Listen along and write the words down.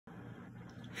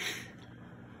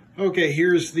Okay,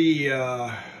 here's the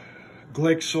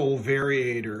Glixel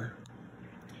variator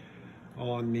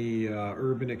on the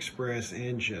Urban Express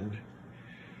engine.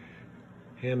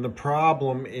 And the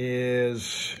problem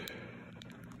is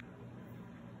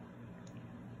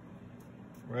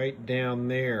right down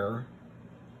there,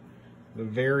 the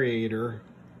variator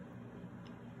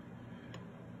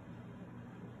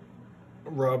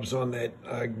rubs on that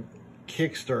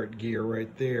kickstart gear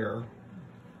right there.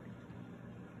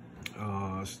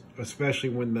 Especially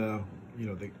when the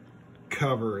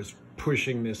cover is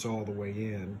pushing this all the way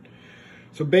in.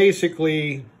 So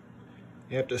basically,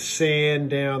 you have to sand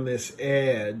down this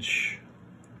edge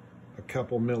a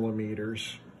couple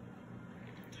millimeters.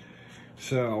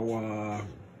 So,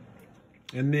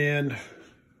 and then,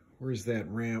 where's that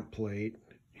ramp plate?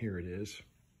 Here it is.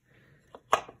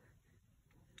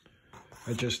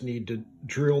 I just need to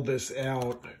drill this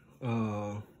out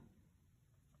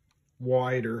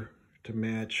wider to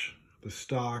match the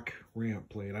stock ramp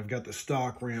plate. I've got the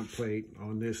stock ramp plate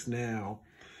on this now.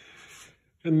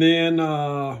 And then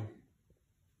I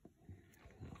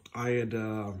had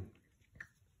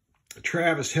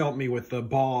Travis helped me with the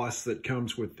boss that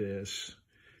comes with this.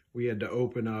 We had to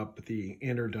open up the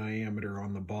inner diameter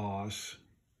on the boss.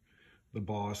 The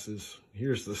boss is,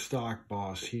 here's the stock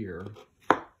boss here.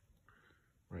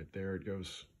 Right there, it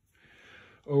goes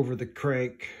over the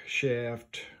crank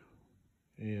shaft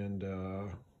and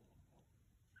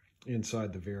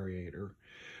inside the variator.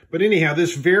 But anyhow,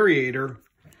 this variator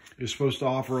is supposed to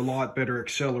offer a lot better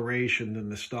acceleration than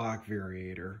the stock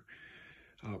variator,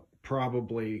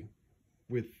 probably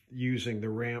with using the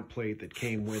ramp plate that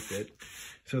came with it.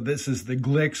 So this is the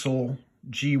Glixel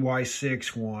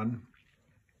GY6 one.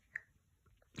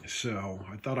 So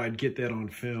I thought I'd get that on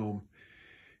film,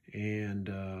 and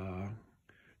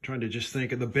trying to just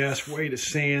think of the best way to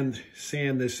sand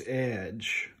this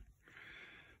edge.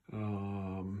 I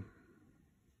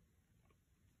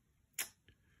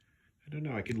don't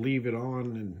know, I could leave it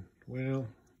on and, well,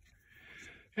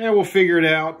 yeah, we'll figure it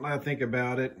out. I'll think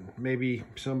about it. Maybe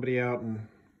somebody out in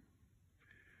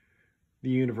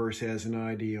the universe has an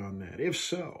idea on that. If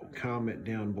so, comment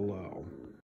down below.